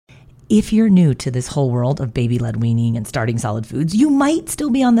if you're new to this whole world of baby-led weaning and starting solid foods, you might still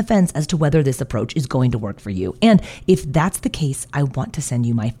be on the fence as to whether this approach is going to work for you. And if that's the case, I want to send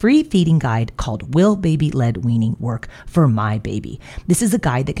you my free feeding guide called Will Baby-Led Weaning Work for My Baby? This is a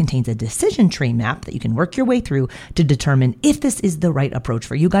guide that contains a decision tree map that you can work your way through to determine if this is the right approach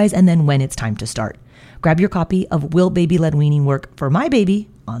for you guys and then when it's time to start. Grab your copy of Will Baby-Led Weaning Work for My Baby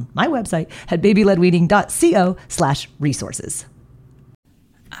on my website at babyledweaning.co/resources.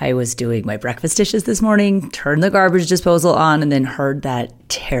 I was doing my breakfast dishes this morning, turned the garbage disposal on, and then heard that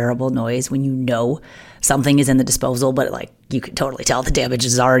terrible noise when you know something is in the disposal, but like you could totally tell the damage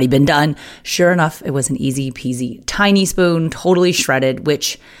has already been done. Sure enough, it was an easy peasy tiny spoon, totally shredded,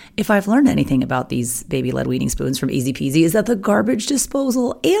 which if I've learned anything about these baby-led weaning spoons from Easy Peasy is that the garbage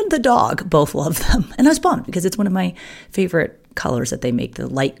disposal and the dog both love them. And I was bummed because it's one of my favorite colors that they make, the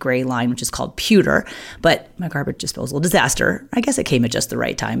light gray line, which is called pewter. But my garbage disposal disaster, I guess it came at just the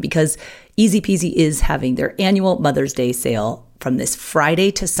right time because Easy Peasy is having their annual Mother's Day sale from this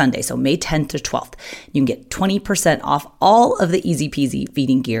Friday to Sunday, so May 10th to 12th. You can get 20% off all of the Easy Peasy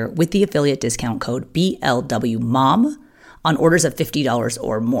feeding gear with the affiliate discount code BLWMOM on orders of $50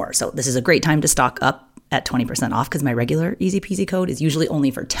 or more. So this is a great time to stock up at 20% off because my regular Easy Peasy code is usually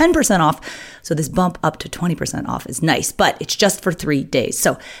only for 10% off. So this bump up to 20% off is nice, but it's just for 3 days.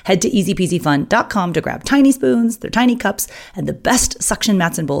 So head to easypeasyfun.com to grab tiny spoons, their tiny cups, and the best suction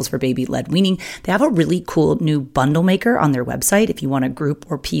mats and bowls for baby-led weaning. They have a really cool new bundle maker on their website if you want to group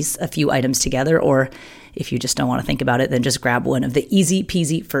or piece a few items together, or if you just don't want to think about it, then just grab one of the Easy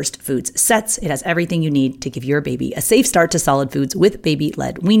Peasy First Foods sets. It has everything you need to give your baby a safe start to solid foods with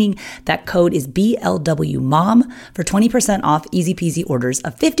baby-led weaning. That code is BLWMOM for 20% off Easy Peasy orders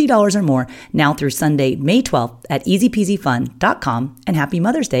of $50 or more now through Sunday, May 12th at easypeasyfun.com. And happy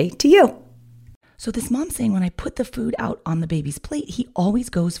Mother's Day to you. So this mom's saying when I put the food out on the baby's plate, he always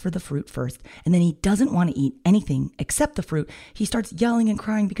goes for the fruit first, and then he doesn't want to eat anything except the fruit. He starts yelling and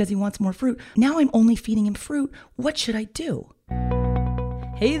crying because he wants more fruit. Now I'm only feeding him fruit. What should I do?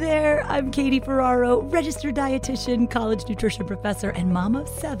 Hey there, I'm Katie Ferraro, registered dietitian, college nutrition professor, and mom of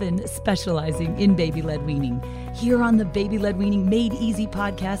 7 specializing in baby-led weaning. Here on the Baby-Led Weaning Made Easy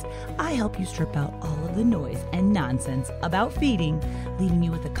podcast, I help you strip out all of the noise and nonsense about feeding, leaving you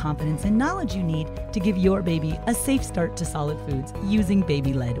with the confidence and knowledge you need to give your baby a safe start to solid foods using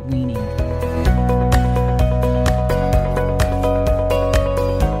baby-led weaning.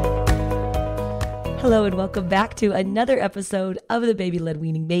 Hello and welcome back to another episode of the Baby-Led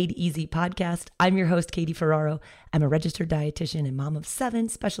Weaning Made Easy podcast. I'm your host, Katie Ferraro. I'm a registered dietitian and mom of 7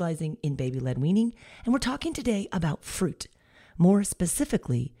 specializing in baby-led weaning. And we're talking today about fruit. More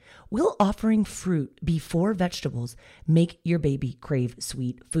specifically, will offering fruit before vegetables make your baby crave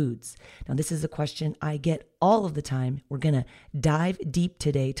sweet foods? Now, this is a question I get all of the time. We're going to dive deep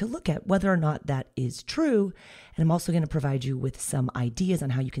today to look at whether or not that is true. And I'm also going to provide you with some ideas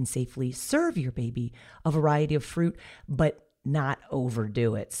on how you can safely serve your baby a variety of fruit, but not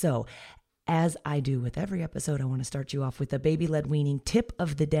overdo it. So, as I do with every episode, I want to start you off with a baby-led weaning tip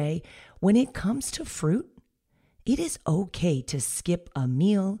of the day. When it comes to fruit, it is okay to skip a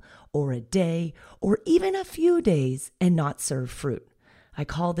meal or a day or even a few days and not serve fruit. I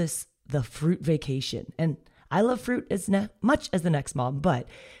call this the fruit vacation. And I love fruit as much as the next mom, but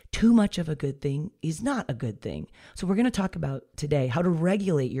too much of a good thing is not a good thing. So we're going to talk about today how to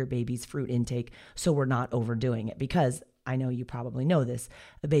regulate your baby's fruit intake so we're not overdoing it, because I know you probably know this,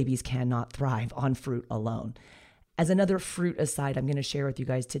 the babies cannot thrive on fruit alone. As another fruit aside, I'm going to share with you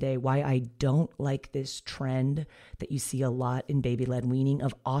guys today why I don't like this trend that you see a lot in baby-led weaning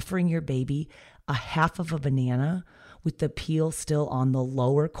of offering your baby a half of a banana with the peel still on the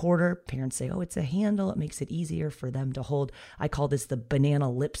lower quarter. Parents say, oh, it's a handle. It makes it easier for them to hold. I call this the banana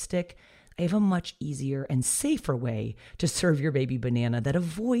lipstick. I have a much easier and safer way to serve your baby banana that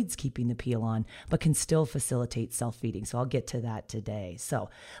avoids keeping the peel on, but can still facilitate self-feeding. So I'll get to that today. So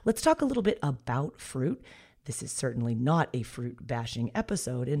let's talk a little bit about fruit. This is certainly not a fruit bashing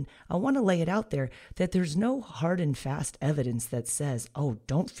episode, and I want to lay it out there that there's no hard and fast evidence that says, oh,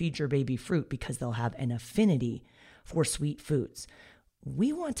 don't feed your baby fruit because they'll have an affinity for sweet foods.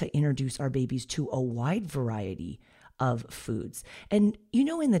 We want to introduce our babies to a wide variety of foods. And you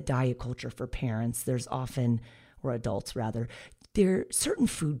know, in the diet culture for parents, there's often, or adults rather, there certain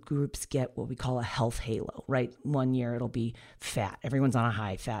food groups get what we call a health halo, right? One year it'll be fat. Everyone's on a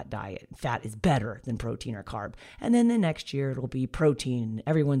high fat diet. Fat is better than protein or carb. And then the next year it'll be protein.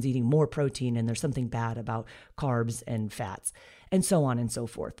 Everyone's eating more protein and there's something bad about carbs and fats, and so on and so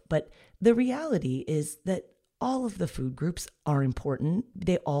forth. But the reality is that all of the food groups are important.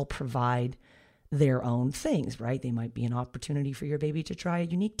 They all provide their own things, right? They might be an opportunity for your baby to try a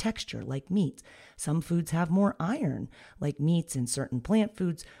unique texture like meats. Some foods have more iron, like meats and certain plant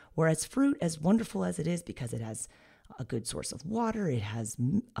foods, whereas fruit, as wonderful as it is because it has a good source of water, it has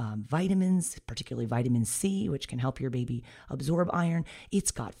vitamins, particularly vitamin C, which can help your baby absorb iron.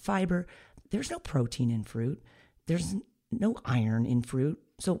 It's got fiber. There's no protein in fruit. There's no iron in fruit.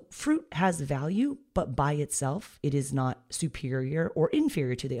 So fruit has value, but by itself, it is not superior or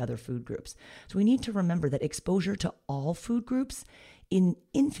inferior to the other food groups. So we need to remember that exposure to all food groups in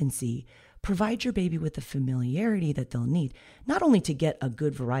infancy provides your baby with the familiarity that they'll need, not only to get a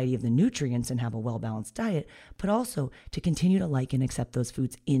good variety of the nutrients and have a well-balanced diet, but also to continue to like and accept those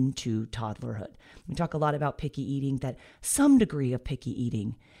foods into toddlerhood. We talk a lot about picky eating, that some degree of picky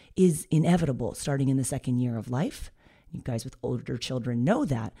eating is inevitable starting in the second year of life. You guys with older children know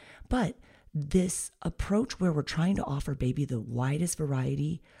that. But this approach where we're trying to offer baby the widest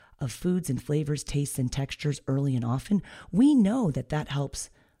variety of foods and flavors, tastes, and textures early and often, we know that that helps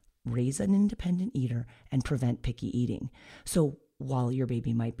raise an independent eater and prevent picky eating. So while your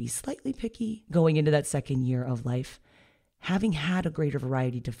baby might be slightly picky going into that second year of life, having had a greater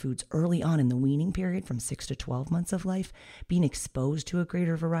variety to foods early on in the weaning period from 6 to 12 months of life, being exposed to a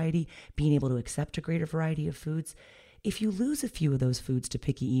greater variety, being able to accept a greater variety of foods, if you lose a few of those foods to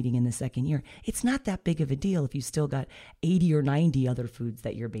picky eating in the second year, it's not that big of a deal if you still got 80 or 90 other foods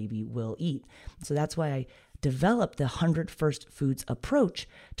that your baby will eat. So that's why I developed the 100 First Foods approach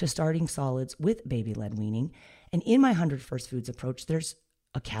to starting solids with baby-led weaning. And in my 100 First Foods approach, there's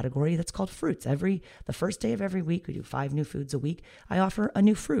a category that's called fruits. The first day of every week, we do 5 new foods a week. I offer a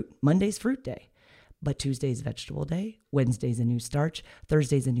new fruit. Monday's fruit day. But Tuesday's vegetable day, Wednesday's a new starch,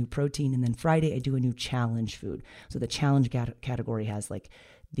 Thursday's a new protein, and then Friday I do a new challenge food. So the challenge category has like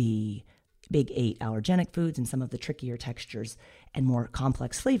the big 8 allergenic foods and some of the trickier textures and more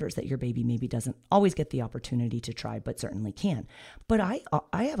complex flavors that your baby maybe doesn't always get the opportunity to try, but certainly can. But I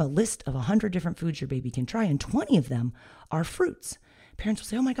have a list of 100 different foods your baby can try, and 20 of them are fruits. Parents will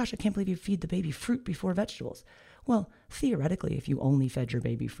say, oh my gosh, I can't believe you feed the baby fruit before vegetables. Well, theoretically, if you only fed your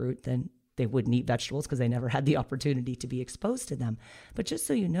baby fruit, then they wouldn't eat vegetables because they never had the opportunity to be exposed to them. But just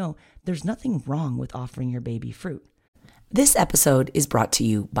so you know, there's nothing wrong with offering your baby fruit. This episode is brought to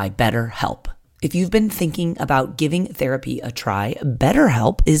you by BetterHelp. If you've been thinking about giving therapy a try,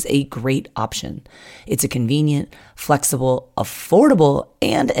 BetterHelp is a great option. It's a convenient, flexible, affordable,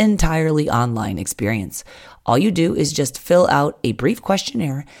 and entirely online experience. All you do is just fill out a brief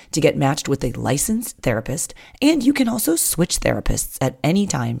questionnaire to get matched with a licensed therapist, and you can also switch therapists at any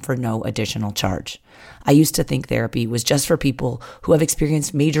time for no additional charge. I used to think therapy was just for people who have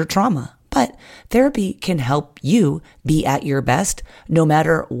experienced major trauma, but therapy can help you be at your best no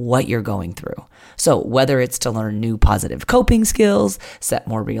matter what you're going through. So whether it's to learn new positive coping skills, set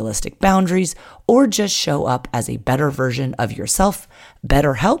more realistic boundaries, or just show up as a better version of yourself,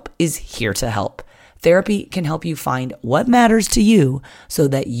 BetterHelp is here to help. Therapy can help you find what matters to you so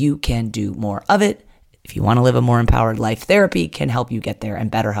that you can do more of it. If you want to live a more empowered life, therapy can help you get there,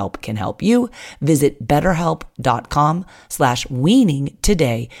 and BetterHelp can help you. Visit betterhelp.com/weaning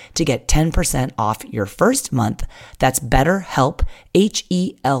today to get 10% off your first month. That's BetterHelp,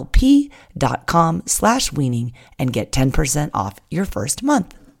 HELP.com/weaning, and get 10% off your first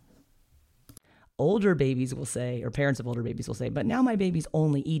month. Older babies will say, or parents of older babies will say, but now my baby's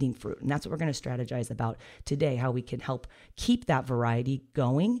only eating fruit. And that's what we're going to strategize about today, how we can help keep that variety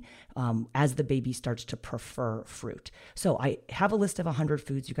going as the baby starts to prefer fruit. So I have a list of 100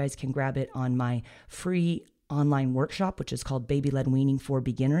 foods. You guys can grab it on my free online workshop, which is called Baby-Led Weaning for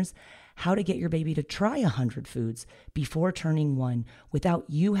Beginners. How to get your baby to try 100 foods before turning 1 without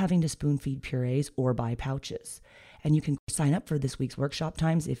you having to spoon feed purees or buy pouches. And you can sign up for this week's workshop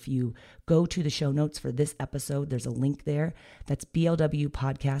times. If you go to the show notes for this episode, there's a link there. That's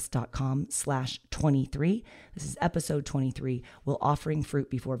blwpodcast.com/23. This is episode 23. Will offering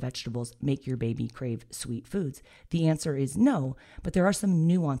fruit before vegetables make your baby crave sweet foods? The answer is no, but there are some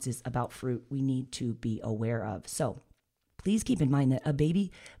nuances about fruit we need to be aware of. So please keep in mind that a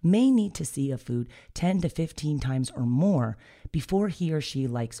baby may need to see a food 10 to 15 times or more before he or she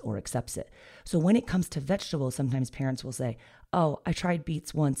likes or accepts it. So when it comes to vegetables, sometimes parents will say, oh, I tried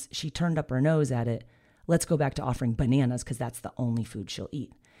beets once. She turned up her nose at it. Let's go back to offering bananas because that's the only food she'll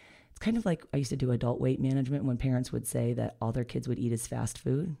eat. It's kind of like I used to do adult weight management when parents would say that all their kids would eat is fast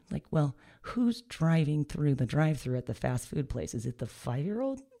food. Like, well, who's driving through the drive-thru at the fast food place? Is it the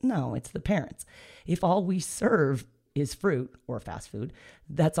 5-year-old? No, it's the parents. If all we serve is fruit or fast food,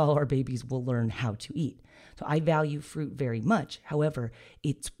 that's all our babies will learn how to eat. So I value fruit very much. However,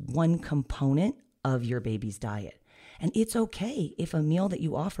 it's one component of your baby's diet. And it's okay if a meal that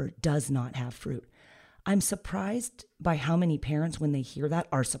you offer does not have fruit. I'm surprised by how many parents, when they hear that,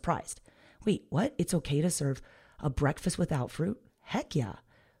 are surprised. Wait, what? It's okay to serve a breakfast without fruit? Heck yeah.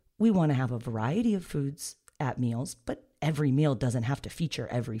 We want to have a variety of foods at meals, but every meal doesn't have to feature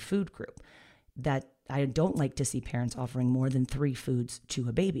every food group. That I don't like to see parents offering more than 3 foods to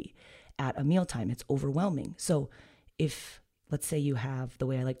a baby at a mealtime. It's overwhelming. So if, let's say you have, the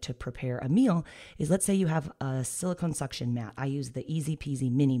way I like to prepare a meal is, let's say you have a silicone suction mat. I use the Easy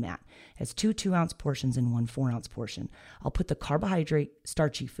Peasy mini mat. It's 2 2-ounce portions and 1 4-ounce portion. I'll put the carbohydrate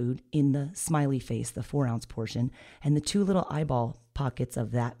starchy food in the smiley face, the 4-ounce portion, and the 2 little eyeball pockets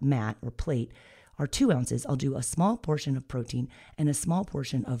of that mat or plate are 2 ounces. I'll do a small portion of protein and a small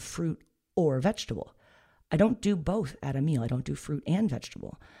portion of fruit or vegetable. I don't do both at a meal. I don't do fruit and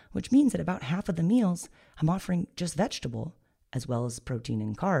vegetable, which means that about half of the meals I'm offering just vegetable as well as protein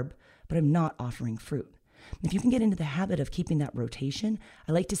and carb, but I'm not offering fruit. If you can get into the habit of keeping that rotation,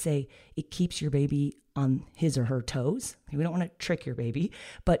 I like to say it keeps your baby on his or her toes. We don't want to trick your baby,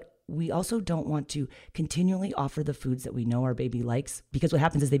 but we also don't want to continually offer the foods that we know our baby likes, because what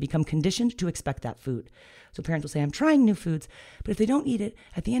happens is they become conditioned to expect that food. So parents will say, I'm trying new foods, but if they don't eat it,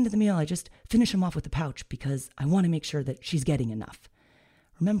 at the end of the meal, I just finish them off with the pouch because I want to make sure that she's getting enough.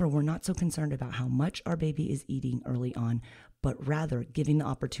 Remember, we're not so concerned about how much our baby is eating early on, but rather giving the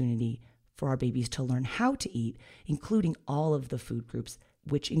opportunity for our babies to learn how to eat, including all of the food groups,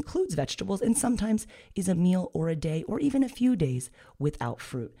 which includes vegetables, and sometimes is a meal or a day or even a few days without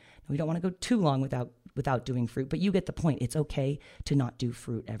fruit. Now, we don't want to go too long without doing fruit, but you get the point. It's okay to not do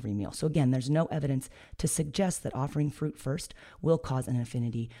fruit every meal. So again, there's no evidence to suggest that offering fruit first will cause an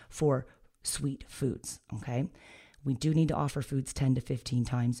affinity for sweet foods, okay? We do need to offer foods 10 to 15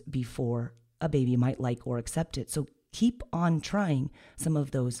 times before a baby might like or accept it. So keep on trying some of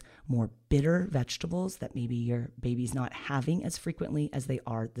those more bitter vegetables that maybe your baby's not having as frequently as they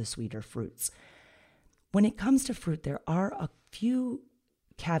are the sweeter fruits. When it comes to fruit, there are a few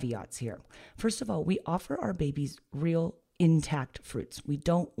caveats here. First of all, we offer our babies real intact fruits. We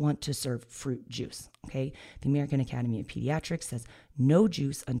don't want to serve fruit juice, okay? The American Academy of Pediatrics says no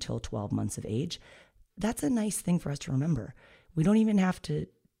juice until 12 months of age. That's a nice thing for us to remember. We don't even have to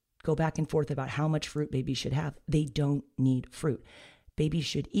go back and forth about how much fruit babies should have. They don't need fruit. Babies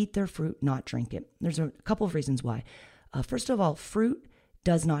should eat their fruit, not drink it. There's a couple of reasons why. First of all, fruit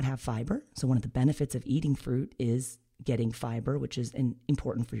does not have fiber. So one of the benefits of eating fruit is getting fiber, which is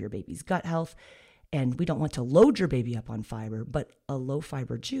important for your baby's gut health. And we don't want to load your baby up on fiber, but a low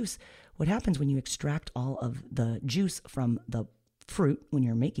fiber juice, what happens when you extract all of the juice from the fruit when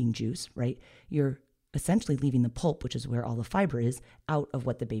you're making juice, right? You're essentially leaving the pulp, which is where all the fiber is, out of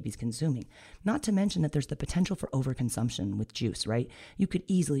what the baby's consuming. Not to mention that there's the potential for overconsumption with juice, right? You could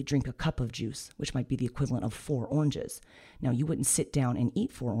easily drink a cup of juice, which might be the equivalent of 4 oranges. Now, you wouldn't sit down and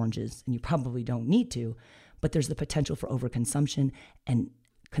eat 4 oranges, and you probably don't need to, but there's the potential for overconsumption and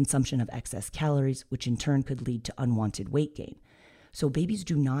consumption of excess calories, which in turn could lead to unwanted weight gain. So babies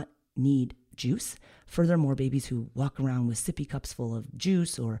do not need juice. Furthermore, babies who walk around with sippy cups full of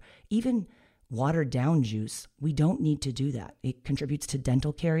juice or even watered down juice, we don't need to do that. It contributes to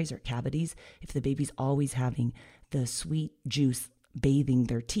dental caries or cavities if the baby's always having the sweet juice bathing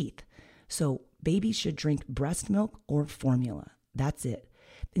their teeth. So babies should drink breast milk or formula. That's it.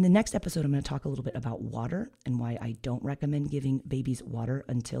 In the next episode, I'm going to talk a little bit about water and why I don't recommend giving babies water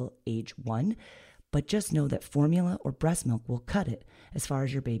until age 1. But just know that formula or breast milk will cut it as far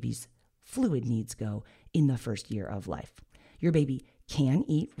as your baby's fluid needs go in the first year of life. Your baby can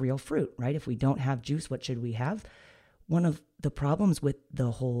eat real fruit, right? If we don't have juice, what should we have? One of the problems with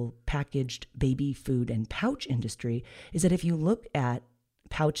the whole packaged baby food and pouch industry is that if you look at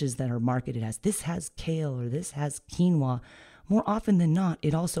pouches that are marketed as this has kale or this has quinoa, more often than not,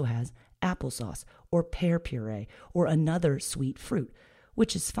 it also has applesauce or pear puree or another sweet fruit,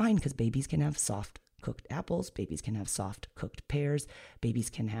 which is fine because babies can have soft cooked apples, babies can have soft cooked pears, babies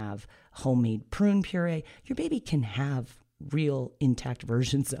can have homemade prune puree. Your baby can have real intact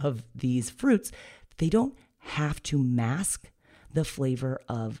versions of these fruits. They don't have to mask the flavor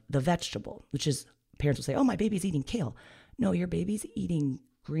of the vegetable, which is, parents will say, oh, my baby's eating kale. No, your baby's eating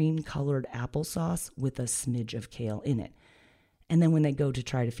green colored applesauce with a smidge of kale in it. And then when they go to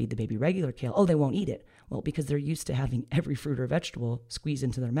try to feed the baby regular kale, oh, they won't eat it. Well, because they're used to having every fruit or vegetable squeezed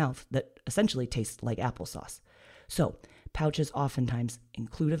into their mouth that essentially tastes like applesauce. So pouches oftentimes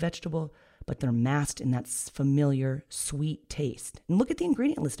include a vegetable, but they're masked in that familiar sweet taste. And look at the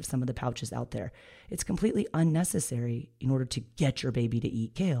ingredient list of some of the pouches out there. It's completely unnecessary in order to get your baby to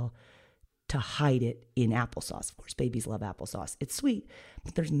eat kale to hide it in applesauce. Of course, babies love applesauce. It's sweet,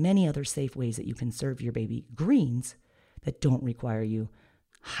 but there's many other safe ways that you can serve your baby greens that don't require you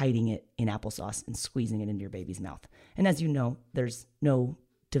hiding it in applesauce and squeezing it into your baby's mouth. And as you know, there's no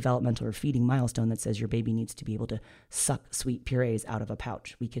developmental or feeding milestone that says your baby needs to be able to suck sweet purees out of a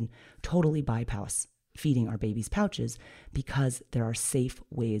pouch. We can totally bypass feeding our babies pouches because there are safe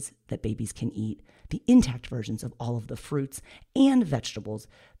ways that babies can eat the intact versions of all of the fruits and vegetables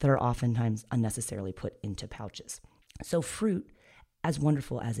that are oftentimes unnecessarily put into pouches. So fruit, as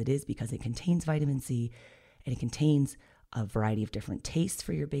wonderful as it is because it contains vitamin C and it contains a variety of different tastes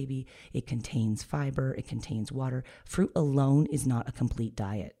for your baby, it contains fiber, it contains water. Fruit alone is not a complete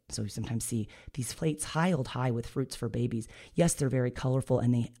diet. So we sometimes see these plates piled high with fruits for babies. Yes, they're very colorful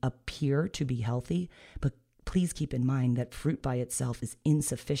and they appear to be healthy, but please keep in mind that fruit by itself is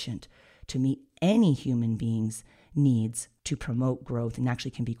insufficient to meet any human being's needs to promote growth, and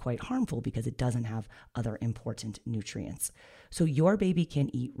actually can be quite harmful because it doesn't have other important nutrients. So your baby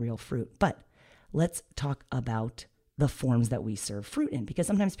can eat real fruit, but let's talk about the forms that we serve fruit in, because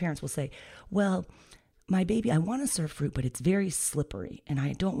sometimes parents will say, well, my baby, I want to serve fruit, but it's very slippery and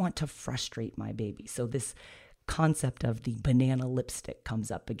I don't want to frustrate my baby. So this concept of the banana lipstick comes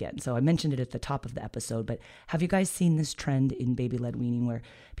up again. So I mentioned it at the top of the episode, but have you guys seen this trend in baby-led weaning where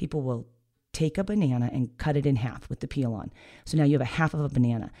people will take a banana and cut it in half with the peel on? So now you have a half of a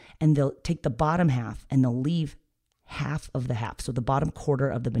banana and they'll take the bottom half and they'll leave half of the half. So the bottom quarter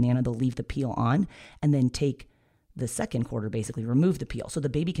of the banana, they'll leave the peel on and then take the second quarter, basically remove the peel. So the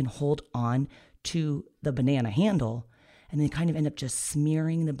baby can hold on to the banana handle and then kind of end up just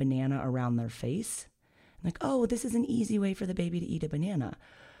smearing the banana around their face. Like, oh, this is an easy way for the baby to eat a banana.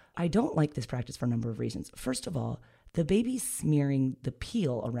 I don't like this practice for a number of reasons. First of all, the baby's smearing the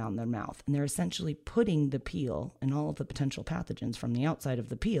peel around their mouth, and they're essentially putting the peel and all of the potential pathogens from the outside of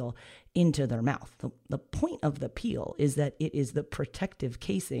the peel into their mouth. The point of the peel is that it is the protective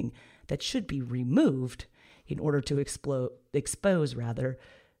casing that should be removed in order to expose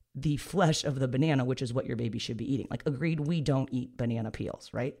the flesh of the banana, which is what your baby should be eating. Like, agreed, we don't eat banana peels,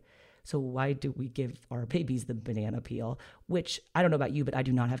 right? So why do we give our babies the banana peel, which I don't know about you, but I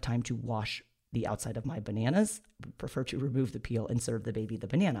do not have time to wash the outside of my bananas. I prefer to remove the peel and serve the baby the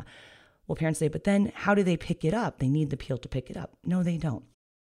banana. Well, parents say, but then how do they pick it up? They need the peel to pick it up. No, they don't.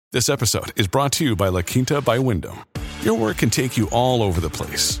 This episode is brought to you by La Quinta by Wyndham. Your work can take you all over the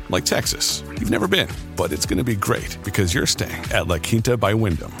place, like Texas. You've never been, but it's going to be great because you're staying at La Quinta by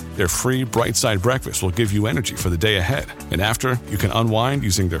Wyndham. Their free Bright Side breakfast will give you energy for the day ahead. And after, you can unwind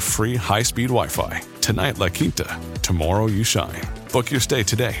using their free high-speed Wi-Fi. Tonight, La Quinta. Tomorrow, you shine. Book your stay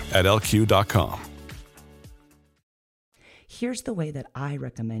today at lq.com. Here's the way that I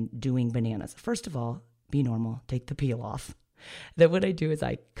recommend doing bananas. First of all, be normal. Take the peel off. Then what I do is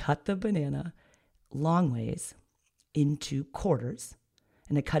I cut the banana long ways into quarters,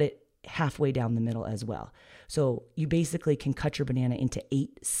 and I cut it halfway down the middle as well. So you basically can cut your banana into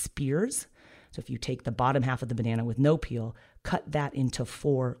 8 spears. So if you take the bottom half of the banana with no peel, cut that into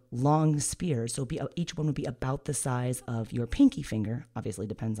 4 long spears. So each one would be about the size of your pinky finger. Obviously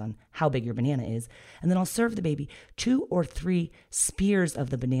depends on how big your banana is. And then I'll serve the baby 2 or 3 spears of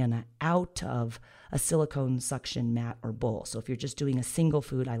the banana out of a silicone suction mat or bowl. So if you're just doing a single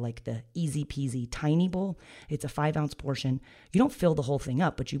food, I like the Easy Peasy tiny bowl. It's a 5-ounce portion. You don't fill the whole thing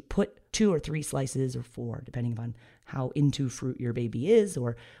up, but you put 2 or 3 slices or 4, depending on how into fruit your baby is,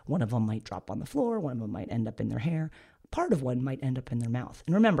 or one of them might drop on the floor, one of them might end up in their hair. Part of one might end up in their mouth.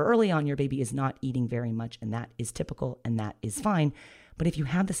 And remember, early on, your baby is not eating very much, and that is typical, and that is fine. But if you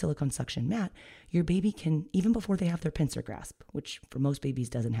have the silicone suction mat, your baby can, even before they have their pincer grasp, which for most babies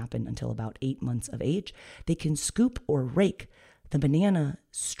doesn't happen until about 8 months of age, they can scoop or rake the banana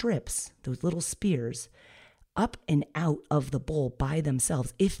strips, those little spears, up and out of the bowl by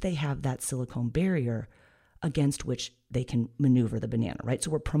themselves if they have that silicone barrier against which they can maneuver the banana, right?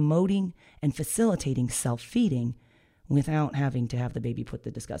 So we're promoting and facilitating self-feeding without having to have the baby put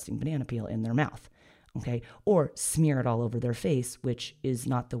the disgusting banana peel in their mouth, okay? Or smear it all over their face, which is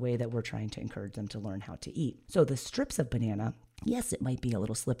not the way that we're trying to encourage them to learn how to eat. So the strips of banana, yes, it might be a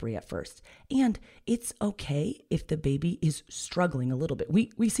little slippery at first. And it's okay if the baby is struggling a little bit.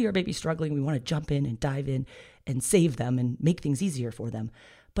 We see our baby struggling. We want to jump in and dive in and save them and make things easier for them.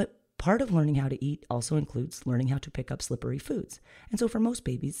 But part of learning how to eat also includes learning how to pick up slippery foods. And so for most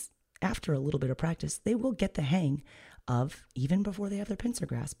babies, after a little bit of practice, they will get the hang of, even before they have their pincer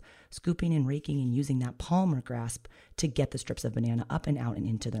grasp, scooping and raking and using that palmar grasp to get the strips of banana up and out and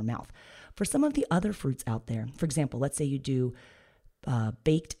into their mouth. For some of the other fruits out there, for example, let's say you do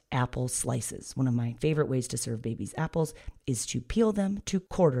baked apple slices. One of my favorite ways to serve babies apples is to peel them, to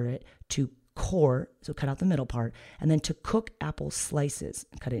quarter it, to core, so cut out the middle part, and then to cook apple slices,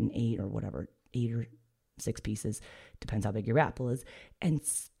 cut it in 8 or 6 6 pieces, depends how big your apple is, and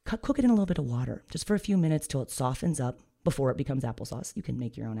cook it in a little bit of water just for a few minutes till it softens up before it becomes applesauce. You can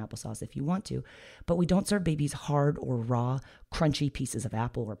make your own applesauce if you want to, but we don't serve babies hard or raw, crunchy pieces of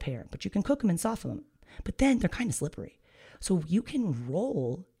apple or pear, but you can cook them and soften them. But then they're kind of slippery. So you can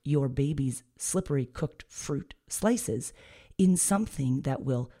roll your baby's slippery cooked fruit slices in something that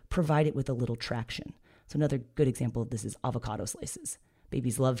will provide it with a little traction. So another good example of this is avocado slices.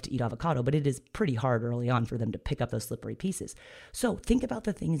 Babies love to eat avocado, but it is pretty hard early on for them to pick up those slippery pieces. So think about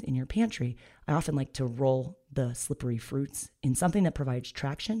the things in your pantry. I often like to roll the slippery fruits in something that provides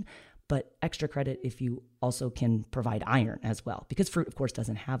traction, but extra credit if you also can provide iron as well, because fruit, of course,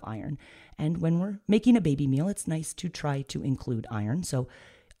 doesn't have iron. And when we're making a baby meal, it's nice to try to include iron. So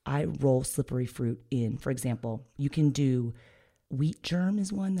I roll slippery fruit in, for example, you can do wheat germ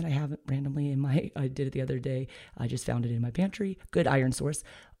is one that I have randomly I did it the other day. I just found it in my pantry. Good iron source.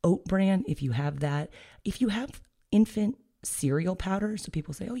 Oat bran, if you have that. If you have infant cereal powder, so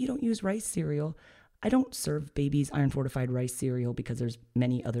people say, oh, you don't use rice cereal. I don't serve babies iron fortified rice cereal because there's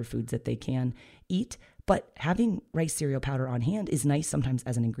many other foods that they can eat. But having rice cereal powder on hand is nice sometimes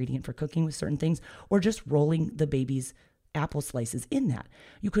as an ingredient for cooking with certain things, or just rolling the baby's apple slices in that.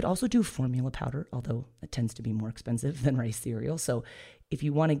 You could also do formula powder, although it tends to be more expensive than rice cereal. So if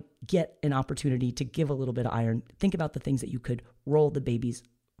you want to get an opportunity to give a little bit of iron, think about the things that you could roll the baby's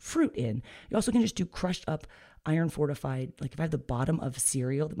fruit in. You also can just do crushed up iron fortified. Like if I have the bottom of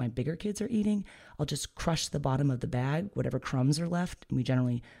cereal that my bigger kids are eating, I'll just crush the bottom of the bag, whatever crumbs are left. And we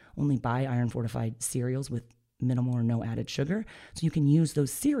generally only buy iron fortified cereals with minimal or no added sugar. So you can use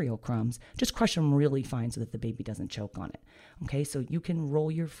those cereal crumbs, just crush them really fine so that the baby doesn't choke on it. Okay, so you can roll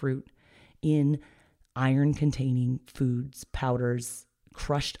your fruit in iron containing foods, powders,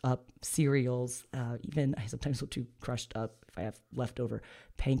 crushed up cereals, even I sometimes will do crushed up if I have leftover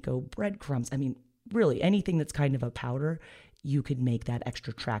panko breadcrumbs. I mean, really anything that's kind of a powder, you could make that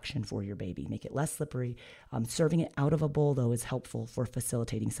extra traction for your baby, make it less slippery. Serving it out of a bowl, though, is helpful for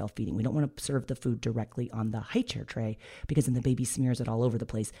facilitating self-feeding. We don't want to serve the food directly on the high chair tray because then the baby smears it all over the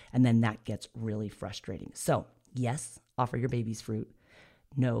place, and then that gets really frustrating. So, yes, offer your babies fruit.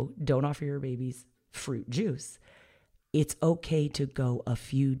 No, don't offer your babies fruit juice. It's okay to go a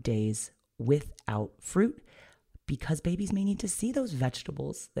few days without fruit, because babies may need to see those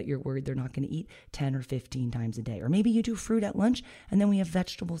vegetables that you're worried they're not going to eat 10 or 15 times a day. Or maybe you do fruit at lunch and then we have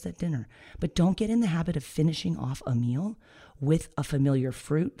vegetables at dinner. But don't get in the habit of finishing off a meal with a familiar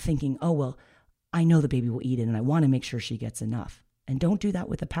fruit thinking, oh, well, I know the baby will eat it and I want to make sure she gets enough. And don't do that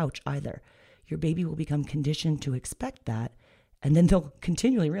with a pouch either. Your baby will become conditioned to expect that, and then they'll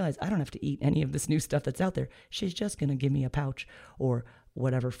continually realize, I don't have to eat any of this new stuff that's out there. She's just going to give me a pouch or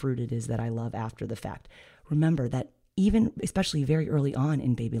whatever fruit it is that I love after the fact. Remember that even, especially very early on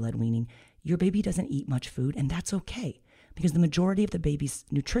in baby-led weaning, your baby doesn't eat much food, and that's okay, because the majority of the baby's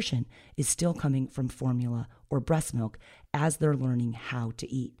nutrition is still coming from formula or breast milk as they're learning how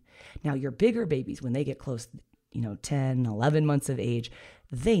to eat. Now, your bigger babies, when they get close, 10, 11 months of age,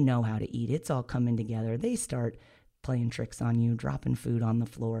 they know how to eat. It's all coming together. They start playing tricks on you, dropping food on the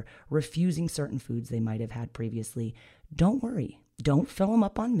floor, refusing certain foods they might have had previously. Don't worry. Don't fill them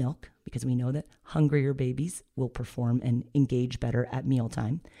up on milk, because we know that hungrier babies will perform and engage better at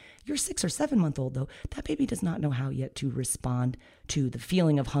mealtime. Your 6 or 7 month old, though, that baby does not know how yet to respond to the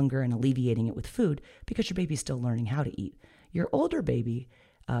feeling of hunger and alleviating it with food, because your baby's still learning how to eat. Your older baby,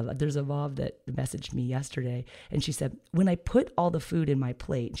 there's a mom that messaged me yesterday, and she said, when I put all the food in my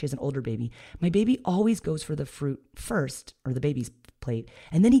plate, she has an older baby, my baby always goes for the fruit first, or the baby's plate,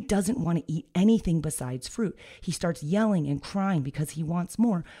 and then he doesn't want to eat anything besides fruit. He starts yelling and crying because he wants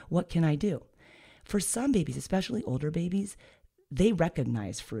more. What can I do? For some babies, especially older babies, they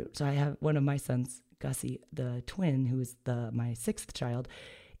recognize fruit. So I have one of my sons, Gussie, the twin, who is my 6th child.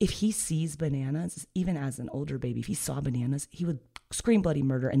 If he sees bananas, even as an older baby, if he saw bananas, he would scream bloody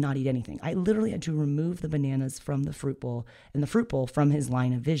murder and not eat anything. I literally had to remove the bananas from the fruit bowl and the fruit bowl from his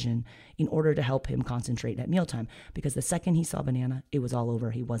line of vision in order to help him concentrate at mealtime, because the second he saw banana, it was all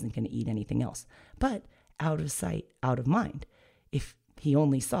over. He wasn't going to eat anything else. But out of sight, out of mind. If he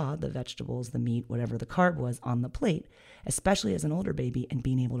only saw the vegetables, the meat, whatever the carb was on the plate, especially as an older baby, and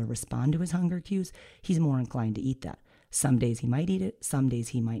being able to respond to his hunger cues, he's more inclined to eat that. Some days he might eat it, some days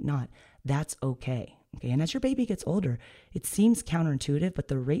he might not. That's okay. Okay, and as your baby gets older, it seems counterintuitive, but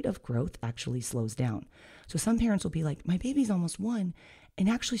the rate of growth actually slows down. So some parents will be like, my baby's almost 1 and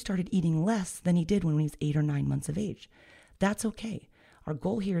actually started eating less than he did when he was 8 or 9 months of age. That's okay. Our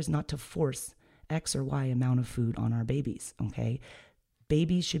goal here is not to force X or Y amount of food on our babies, okay?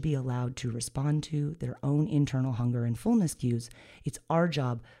 Babies should be allowed to respond to their own internal hunger and fullness cues. It's our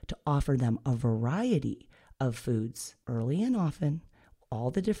job to offer them a variety of foods early and often, all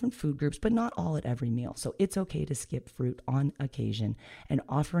the different food groups, but not all at every meal. So it's okay to skip fruit on occasion, and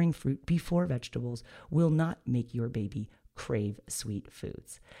offering fruit before vegetables will not make your baby crave sweet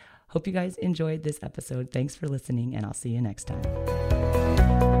foods. Hope you guys enjoyed this episode. Thanks for listening, and I'll see you next time.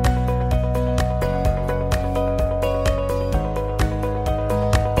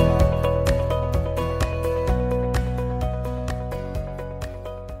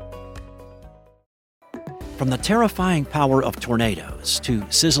 From the terrifying power of tornadoes to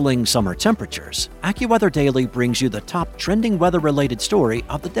sizzling summer temperatures, AccuWeather Daily brings you the top trending weather-related story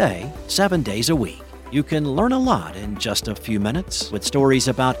of the day, 7 days a week. You can learn a lot in just a few minutes with stories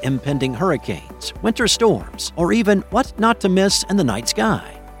about impending hurricanes, winter storms, or even what not to miss in the night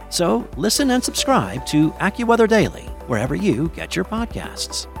sky. So listen and subscribe to AccuWeather Daily wherever you get your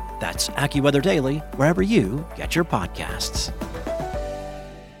podcasts. That's AccuWeather Daily wherever you get your podcasts.